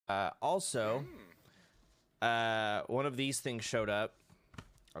Also, one of these things showed up.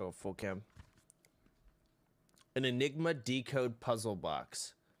 I'll go full cam. An Enigma decode puzzle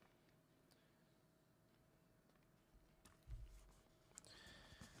box.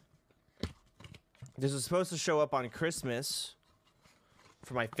 This was supposed to show up on Christmas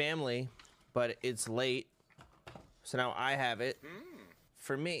for my family, but it's late. So now I have it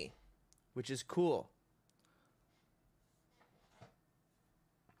for me, which is cool.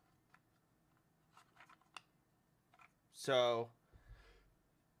 So,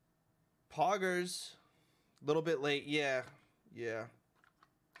 Poggers, a little bit late. Yeah.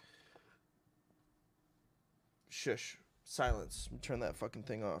 Shush. Silence. Turn that fucking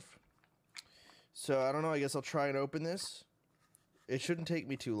thing off. So, I don't know. I guess I'll try and open this. It shouldn't take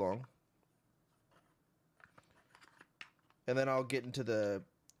me too long. And then I'll get into the,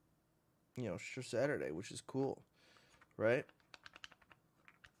 you know, Saturday, which is cool. Right?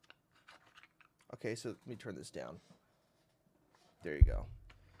 Okay, so let me turn this down. There you go.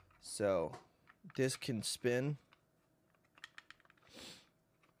 So, this can spin.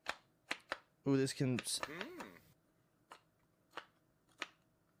 Ooh, this can...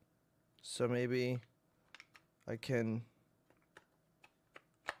 So maybe I can...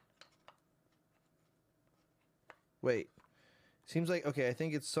 Wait. Seems like... Okay, I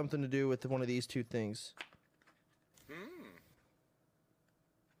think it's something to do with one of these two things.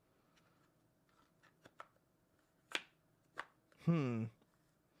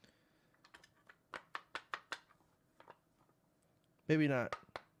 Maybe not.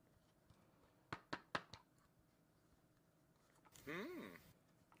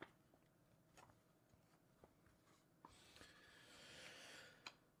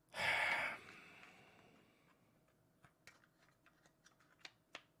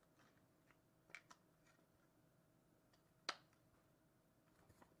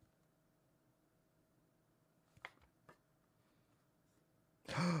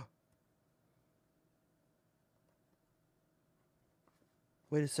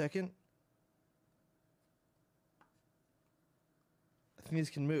 Wait a second. I think these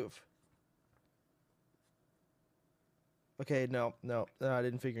can move. Okay, no, I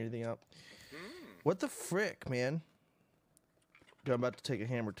didn't figure anything out. What the frick, man? Dude, I'm about to take a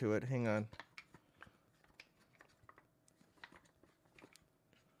hammer to it. Hang on.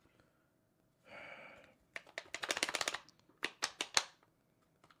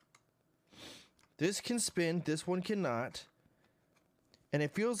 This can spin. This one cannot. And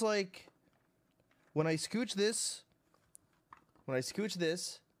it feels like when I scooch this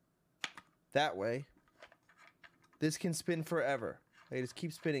that way, this can spin forever. I just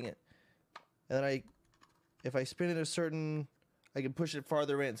keep spinning it. And then if I spin it a certain, I can push it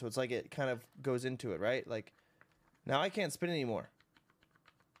farther in. So it's like it kind of goes into it, right? Like, now I can't spin anymore.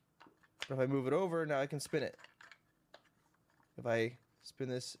 But if I move it over, now I can spin it. If I spin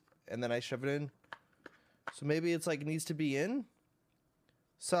this and then I shove it in. So maybe it's like it needs to be in.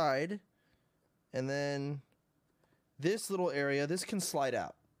 Side, and then this little area, this can slide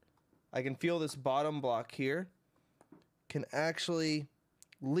out. I can feel this bottom block here can actually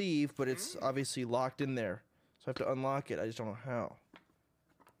leave, but it's obviously locked in there. So I have to unlock it. I just don't know how.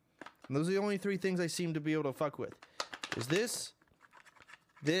 And those are the only three things I seem to be able to fuck with. Is this,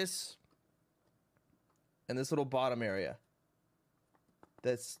 and this little bottom area.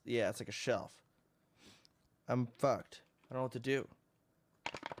 That's, yeah, it's like a shelf. I'm fucked. I don't know what to do.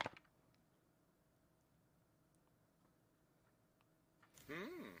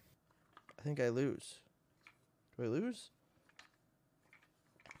 I think I lose. Do I lose?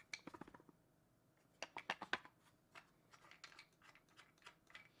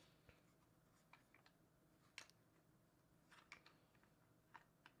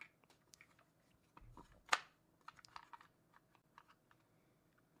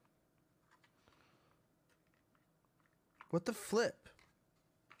 What the flip?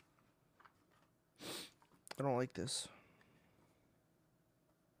 I don't like this.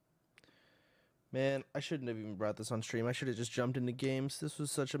 Man, I shouldn't have even brought this on stream. I should have just jumped into games. This was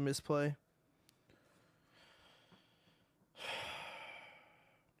such a misplay.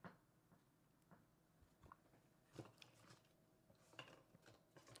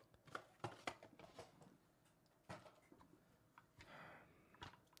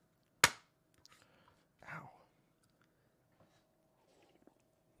 Ow.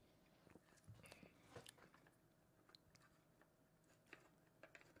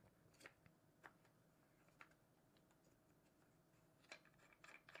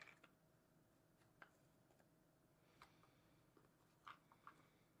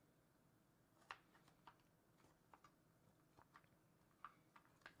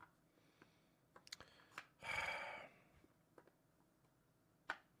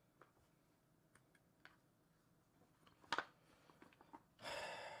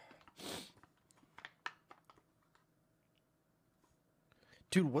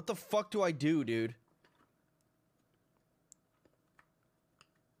 Dude, what the fuck do I do, dude?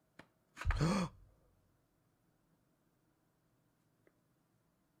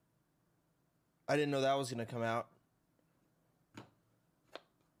 I didn't know that was gonna come out.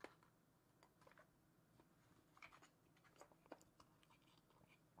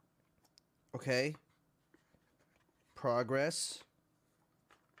 Okay. Progress.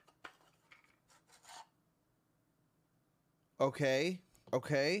 Okay.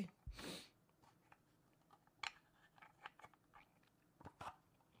 Okay.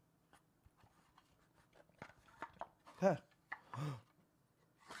 Huh.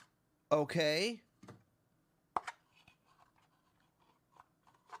 Okay.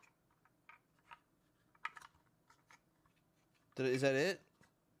 Is that it?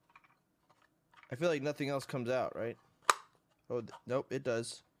 I feel like nothing else comes out, right? Oh, nope, it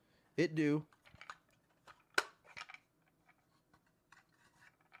does. It do.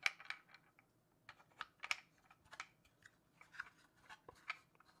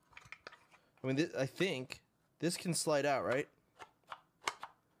 I mean, I think this can slide out, right?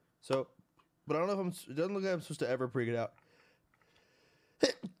 So, but I don't know if it doesn't look like I'm supposed to ever bring it out.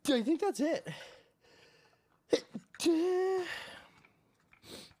 I think that's it.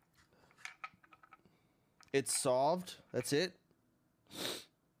 It's solved. That's it.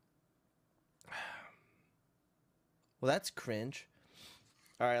 Well, that's cringe.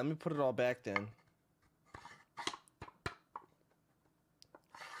 All right, let me put it all back then.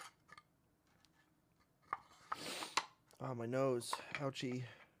 Oh, my nose. Ouchie.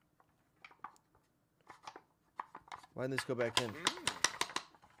 Why didn't this go back in?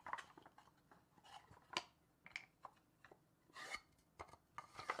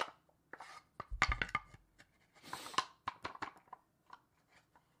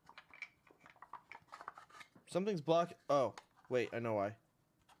 Something's blocked. Oh, wait, I know why.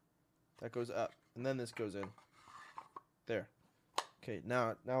 That goes up, and then this goes in. There. Okay,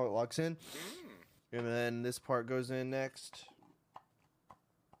 now it locks in. And then this part goes in next.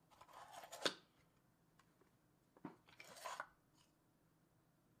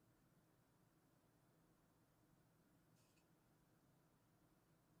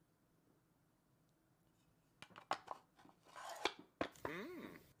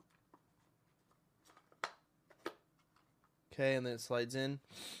 Okay, and then it slides in.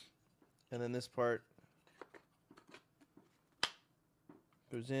 And then this part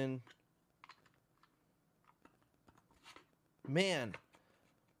goes in. Man,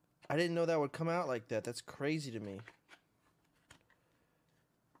 I didn't know that would come out like that. That's crazy to me.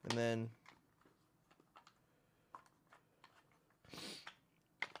 And then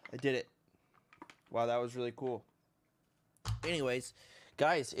I did it. Wow, that was really cool. Anyways,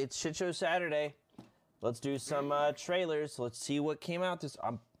 guys, it's Shit Show Saturday. Let's do some trailers. Let's see what came out this.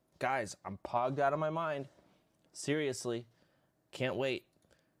 Guys, I'm pogged out of my mind. Seriously, can't wait.